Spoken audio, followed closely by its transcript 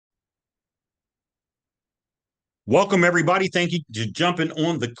Welcome, everybody. Thank you for jumping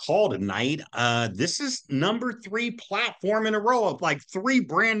on the call tonight. This is number three platform in a row of like three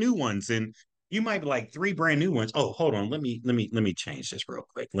brand new ones, and you might be like three brand new ones. Oh, hold on. Let me change this real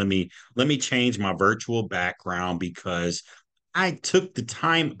quick. Let me change my virtual background because I took the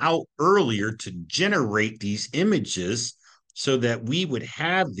time out earlier to generate these images so that we would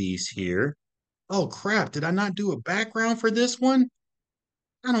have these here. Oh crap! Did I not do a background for this one?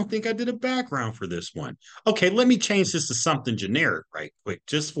 I don't think I did a background for this one. Okay, let me change this to something generic right quick,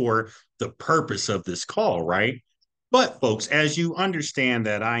 just for the purpose of this call, right? But folks, as you understand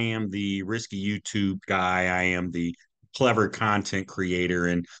that I am the risky YouTube guy, I am the clever content creator,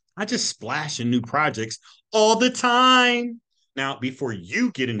 and I just splash in new projects all the time. Now, before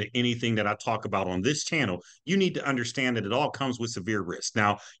you get into anything that I talk about on this channel, you need to understand that it all comes with severe risk.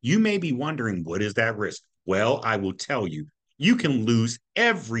 Now, you may be wondering, what is that risk? Well, I will tell you, you can lose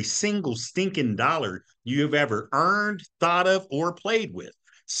every single stinking dollar you have ever earned, thought of, or played with.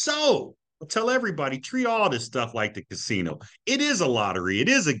 So I tell everybody, treat all this stuff like the casino. It is a lottery, it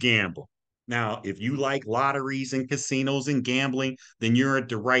is a gamble. Now, if you like lotteries and casinos and gambling, then you're at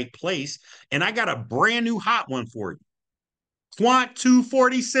the right place. And I got a brand new hot one for you.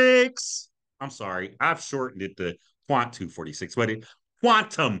 Quant246. I'm sorry, I've shortened it to Quant246, but it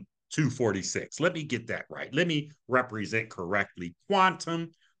Quantum 246. Let me get that right. Let me represent correctly.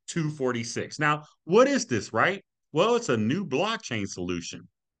 Quantum 246. Now, what is this, right? Well, it's a new blockchain solution.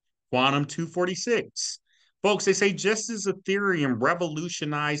 Quantum 246. Folks, they say just as Ethereum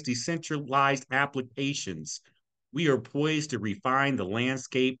revolutionized decentralized applications, we are poised to refine the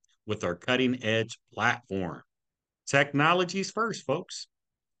landscape with our cutting edge platform. Technologies first, folks.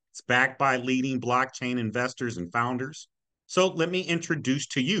 It's backed by leading blockchain investors and founders. So let me introduce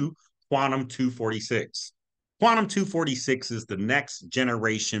to you Quantum 246. Quantum 246 is the next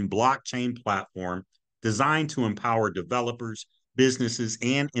generation blockchain platform designed to empower developers, businesses,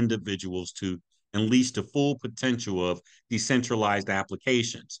 and individuals to unleash the full potential of decentralized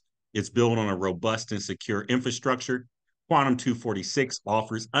applications. It's built on a robust and secure infrastructure. Quantum 246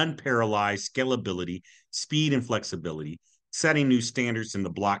 offers unparalleled scalability, speed, and flexibility, setting new standards in the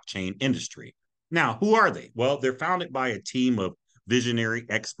blockchain industry. Now, who are they? Well, they're founded by a team of visionary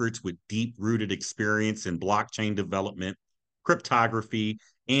experts with deep rooted experience in blockchain development, cryptography,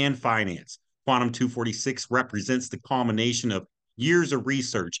 and finance. Quantum 246 represents the culmination of years of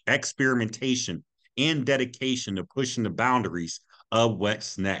research, experimentation, and dedication to pushing the boundaries of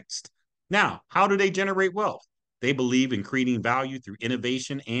what's next. Now, how do they generate wealth? They believe in creating value through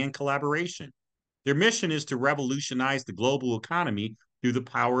innovation and collaboration. Their mission is to revolutionize the global economy through the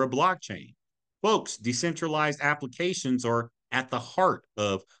power of blockchain. Folks, decentralized applications are at the heart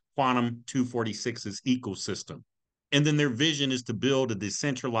of Quantum 246's ecosystem. And then their vision is to build a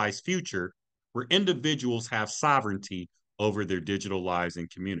decentralized future where individuals have sovereignty over their digital lives and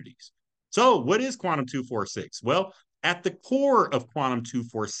communities. So, what is Quantum 246? Well, at the core of Quantum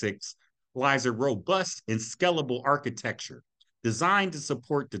 246 lies a robust and scalable architecture designed to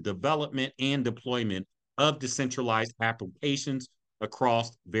support the development and deployment of decentralized applications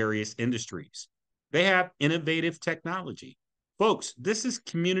across various industries. They have innovative technology. Folks, this is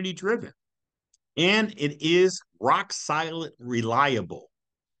community driven and it is rock solid reliable.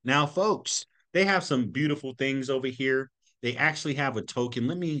 Now, folks, they have some beautiful things over here. They actually have a token.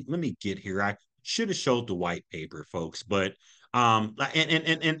 Let me get here. I should have showed the white paper, folks, but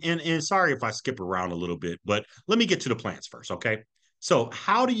and sorry if I skip around a little bit, but let me get to the plans first, okay? So,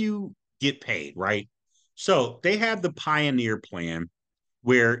 how do you get paid, right? So, they have the Pioneer plan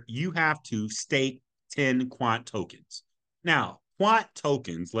where you have to stake 10 quant tokens. Now, quant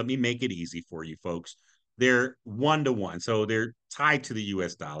tokens, let me make it easy for you folks. They're one to one. So they're tied to the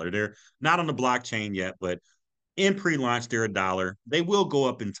US dollar. They're not on the blockchain yet, but in pre launch, they're a dollar. They will go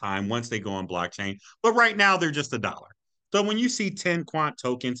up in time once they go on blockchain, but right now they're just a dollar. So when you see 10 quant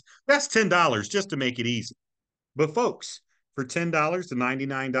tokens, that's $10 just to make it easy. But folks, for $10 to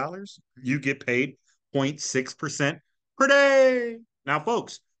 $99, you get paid 0.6% per day. Now,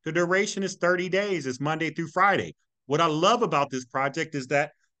 folks, the duration is 30 days. It's Monday through Friday. What I love about this project is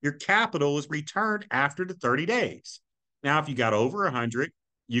that your capital is returned after the 30 days. Now, if you got over 100,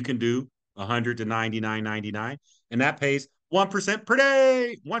 you can do 100 to 99.99, and that pays 1% per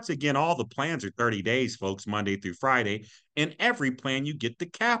day. Once again, all the plans are 30 days, folks, Monday through Friday. And every plan, you get the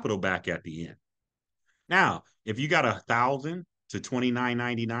capital back at the end. Now, if you got 1,000 to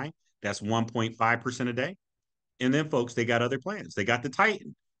 29.99, that's 1.5% a day. And then, folks, they got other plans. They got the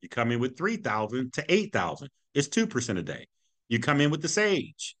Titan. You come in with 3,000 to 8,000. It's 2% a day. You come in with the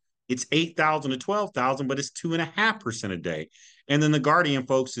Sage. It's 8,000 to 12,000, but it's 2.5% a day. And then the Guardian,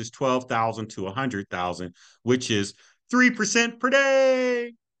 folks, is 12,000 to 100,000, which is 3% per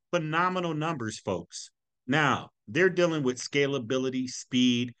day. Phenomenal numbers, folks. Now, they're dealing with scalability,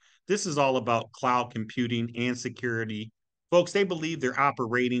 speed. This is all about cloud computing and security. Folks, they believe they're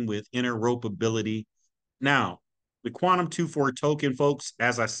operating with interoperability. Now, the Quantum 24 token, folks,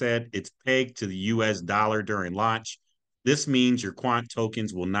 as I said, it's pegged to the US dollar during launch. This means your quant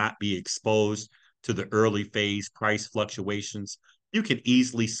tokens will not be exposed to the early phase price fluctuations. You can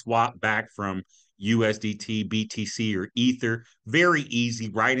easily swap back from USDT, BTC, or Ether. Very easy,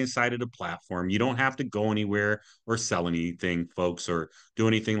 right inside of the platform. You don't have to go anywhere or sell anything, folks, or do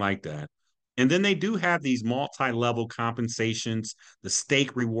anything like that. And then they do have these multi-level compensations, the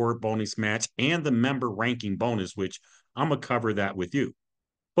stake reward bonus match, and the member ranking bonus, which I'm going to cover that with you.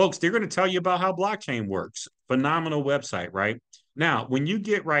 Folks, they're going to tell you about how blockchain works. Phenomenal website, right? Now, when you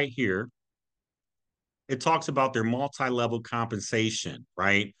get right here, it talks about their multi-level compensation,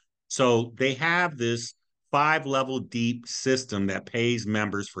 right? So they have this 5-level deep system that pays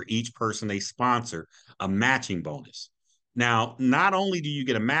members for each person they sponsor a matching bonus. Now, not only do you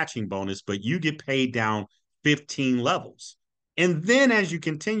get a matching bonus, but you get paid down 15 levels. And then as you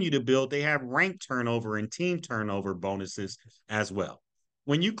continue to build, they have rank turnover and team turnover bonuses as well.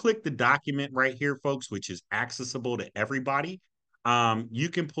 When you click the document right here, folks, which is accessible to everybody, you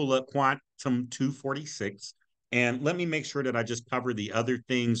can pull up Quantum 246. And let me make sure that I just cover the other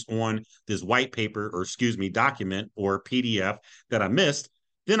things on this white paper, or excuse me, document or PDF that I missed.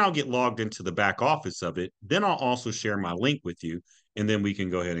 Then I'll get logged into the back office of it. Then I'll also share my link with you, and then we can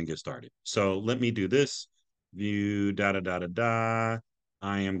go ahead and get started. So let me do this. View, da da da da da.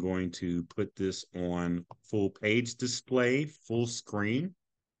 I am going to put this on full page display, full screen.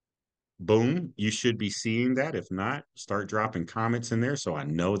 Boom, you should be seeing that. If not, start dropping comments in there so I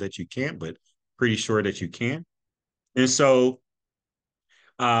know that you can't, but pretty sure that you can. And so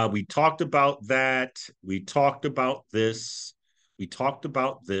we talked about that. We talked about this. We talked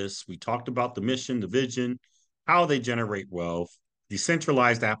about this. We talked about the mission, the vision, how they generate wealth,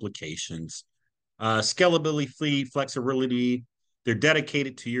 decentralized applications, scalability, flexibility. They're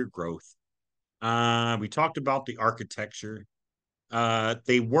dedicated to your growth. We talked about the architecture.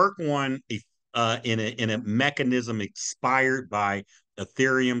 They work on a mechanism inspired by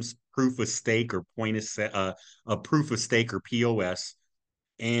Ethereum's proof of stake or a proof of stake or POS,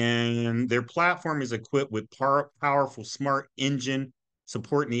 and their platform is equipped with powerful smart engine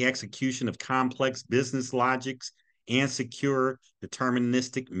supporting the execution of complex business logics and secure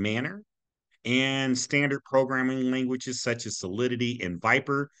deterministic manner, and standard programming languages such as Solidity and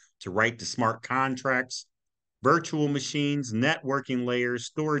Viper to write the smart contracts, virtual machines, networking layers,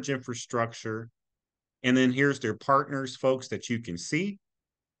 storage infrastructure. And then here's their partners, folks, that you can see.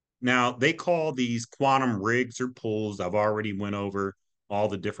 Now, they call these quantum rigs or pools. I've already went over all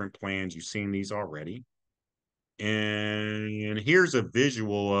the different plans. You've seen these already. And here's a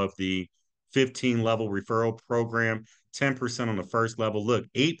visual of the 15 level referral program, 10% on the first level. Look,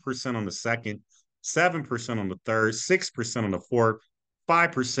 8% on the second, 7% on the third, 6% on the fourth,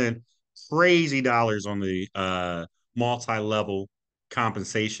 5% crazy dollars on the multi-level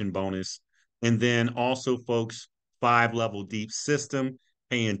compensation bonus. And then also, folks, 5-level deep system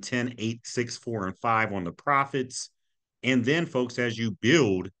paying 10, 8, 6, 4, and 5 on the profits. And then, folks, as you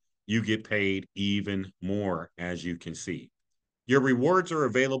build, you get paid even more, as you can see. Your rewards are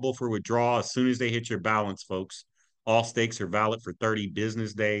available for withdrawal as soon as they hit your balance, folks. All stakes are valid for 30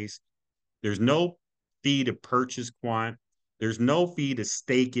 business days. There's no fee to purchase quant. There's no fee to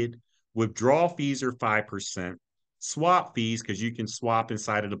stake it. Withdrawal fees are 5%. Swap fees, because you can swap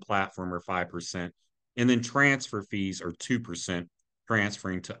inside of the platform, are 5%. And then transfer fees are 2%,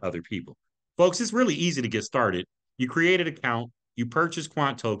 transferring to other people. Folks, it's really easy to get started. You create an account, you purchase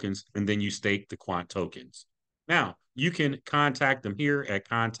quant tokens, and then you stake the quant tokens. Now, you can contact them here at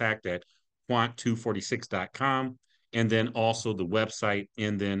contact@quant246.com, and then also the website,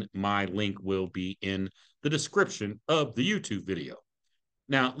 and then my link will be in the description of the YouTube video.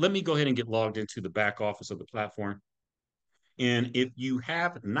 Now, let me go ahead and get logged into the back office of the platform. And if you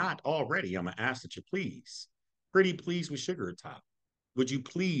have not already, I'm going to ask that you please, pretty please with sugar atop, would you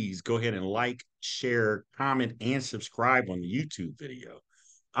please go ahead and like, share, comment, and subscribe on the YouTube video?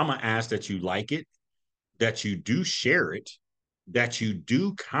 I'm going to ask that you like it, that you do share it, that you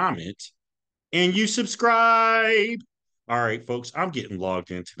do comment, and you subscribe. All right, folks, I'm getting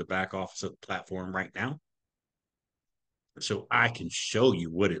logged into the back office of the platform right now so I can show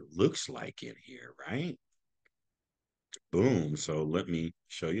you what it looks like in here, right? Boom. So let me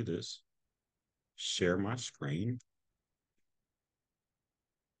show you this. Share my screen.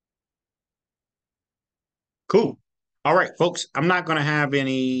 Cool. All right, folks. I'm not going to have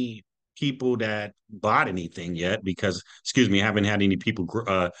any people that bought anything yet because, excuse me, I haven't had any people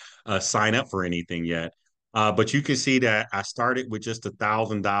sign up for anything yet. But you can see that I started with just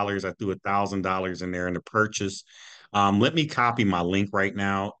 $1,000. I threw $1,000 in there in the purchase. Let me copy my link right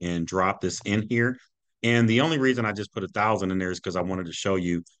now and drop this in here. And the only reason I just put 1,000 in there is because I wanted to show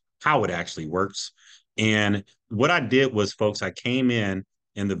you how it actually works. And what I did was, folks, I came in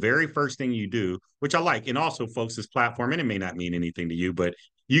and the very first thing you do, which I like, and also, folks, this platform, and it may not mean anything to you, but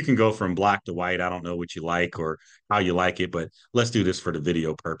you can go from black to white. I don't know what you like or how you like it, but let's do this for the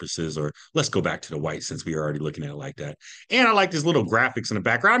video purposes, or let's go back to the white since we are already looking at it like that. And I like this little graphics in the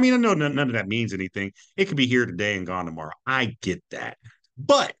background. I mean, I know none of that means anything. It could be here today and gone tomorrow. I get that.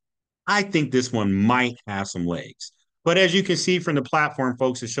 But I think this one might have some legs. But as you can see from the platform,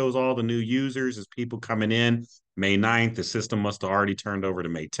 folks, it shows all the new users as people coming in. May 9th, the system must have already turned over to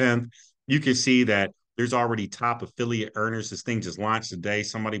May 10th. You can see that there's already top affiliate earners. This thing just launched today.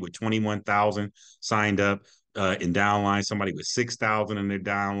 Somebody with 21,000 signed up in downline, somebody with 6,000 in their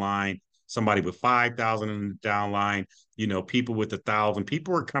downline, somebody with 5,000 in the downline, people with 1,000.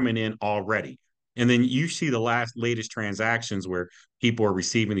 People are coming in already. And then you see the latest transactions where people are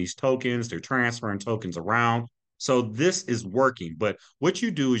receiving these tokens, they're transferring tokens around. So this is working. But what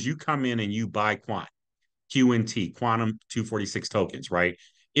you do is you come in and you buy QNT, Quantum 246 tokens, right?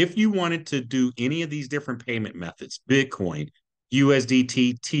 If you wanted to do any of these different payment methods, Bitcoin,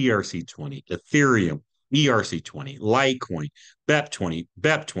 USDT, TRC20, Ethereum, ERC20, Litecoin, BEP20,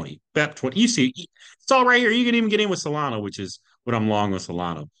 BEP20, BEP20. You see, it's all right here. You can even get in with Solana, which is what I'm long with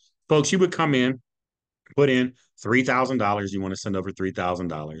Solana. Folks, you would come in, put in $3,000. You want to send over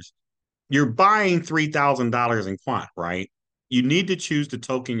 $3,000. You're buying $3,000 in quant, right? You need to choose the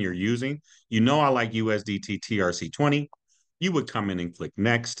token you're using. I like USDT TRC20. You would come in and click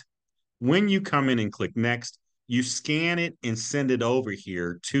next. When you come in and click next, you scan it and send it over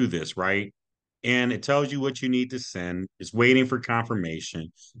here to this, right? And it tells you what you need to send. It's waiting for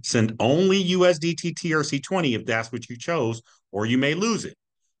confirmation. Send only USDT TRC20 if that's what you chose, or you may lose it.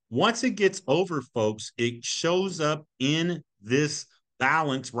 Once it gets over, folks, it shows up in this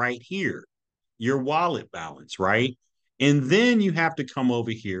balance right here, your wallet balance, right? And then you have to come over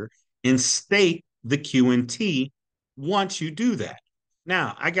here and stake the QNT once you do that.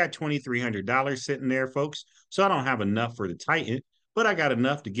 Now, I got $2,300 sitting there, folks, so I don't have enough for the Titan, but I got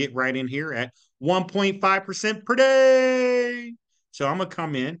enough to get right in here at 1.5% per day. So I'm going to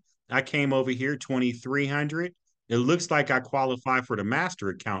come in. I came over here, 2,300. It looks like I qualify for the master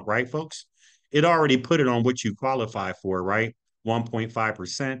account, right, folks? It already put it on what you qualify for, right?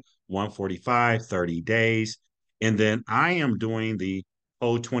 1.5%, 145, 30 days. And then I am doing the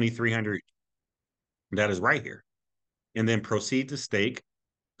whole 2,300 that is right here. And then proceed to stake.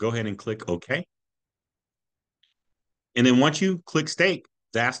 Go ahead and click OK. And then once you click stake,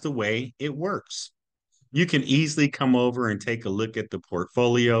 that's the way it works. You can easily come over and take a look at the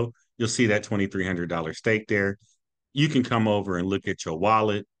portfolio. You'll see that $2,300 stake there. You can come over and look at your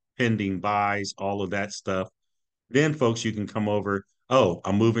wallet, pending buys, all of that stuff. Then, folks, you can come over. Oh,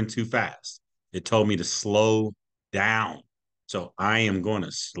 I'm moving too fast. It told me to slow down. So I am going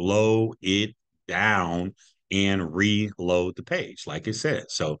to slow it down and reload the page, like it said.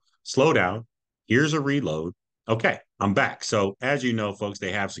 So slow down. Here's a reload. Okay, I'm back. So as you know, folks,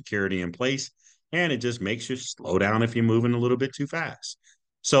 they have security in place, and it just makes you slow down if you're moving a little bit too fast.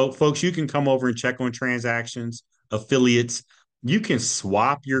 So, folks, you can come over and check on transactions, affiliates. You can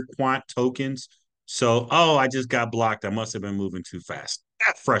swap your quant tokens. So, oh, I just got blocked. I must have been moving too fast.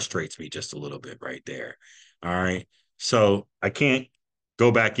 That frustrates me just a little bit right there. All right. So I can't go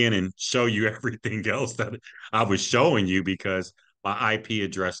back in and show you everything else that I was showing you because my IP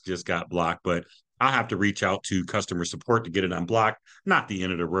address just got blocked. But I'll have to reach out to customer support to get it unblocked. Not the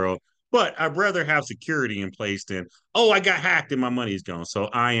end of the world. But I'd rather have security in place than, oh, I got hacked and my money's gone. So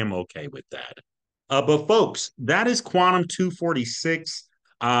I am okay with that. But folks, that is Quantum 246.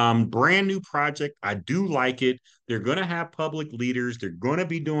 Brand new project. I do like it. They're going to have public leaders. They're going to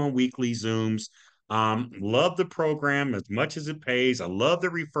be doing weekly Zooms. Love the program as much as it pays. I love the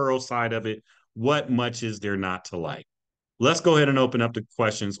referral side of it. What much is there not to like? Let's go ahead and open up the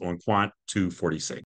questions on Quant 246.